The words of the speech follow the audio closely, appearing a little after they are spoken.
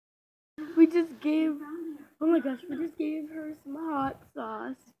We just gave, oh my gosh, we just gave her some hot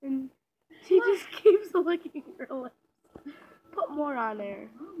sauce, and she just keeps licking her lips. Put more on there.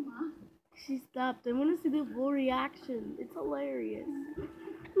 She stopped. I want to see the full reaction. It's hilarious.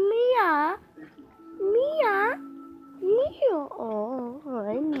 Mia! Mia! Mia! Oh,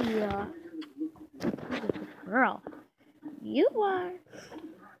 hi, Mia. Good girl. You are.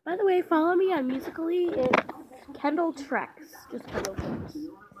 By the way, follow me on Musical.ly. It's Kendall Trex. Just Kendall Trex.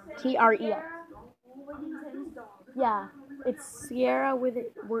 Trex. Yeah. It's Sierra with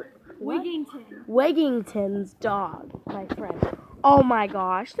it. Wiggington's dog, my friend. Oh my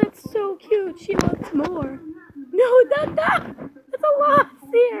gosh, that's so cute. She wants more. No, that's a lot,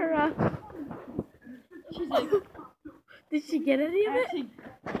 Sierra. She's like, did she get any of it? actually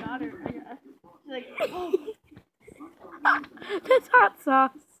got her. I guess. She's like, oh. That's hot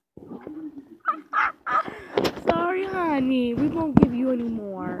sauce. Sorry, honey. We won't give you any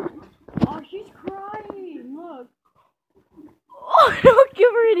more. Oh, she's crying. Look. Oh, don't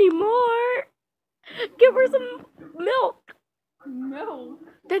give her any more. Give her some milk. No.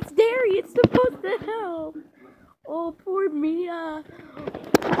 That's dairy. It's supposed to help. Oh, poor Mia.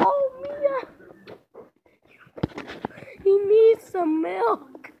 Oh, Mia. He needs some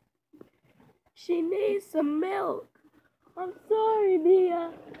milk. She needs some milk. I'm sorry,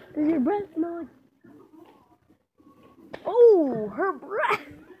 Mia. Does your breath smell like... Oh, her breath.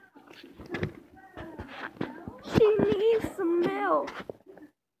 She needs some milk.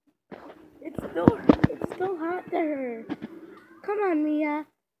 It's still hot to her. Come on, Mia.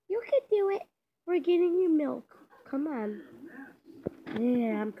 You can do it. We're getting you milk. Come on.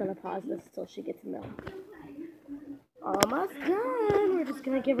 Yeah, I'm gonna pause this till she gets milk. Almost done. We're just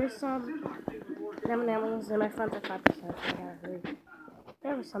gonna give her some M&M's, and my friends are 5%. So I gotta hurry.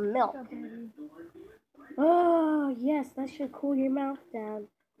 Give her some milk. Oh, yes, that should cool your mouth down.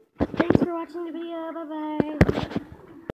 Thanks for watching the video. Bye-bye.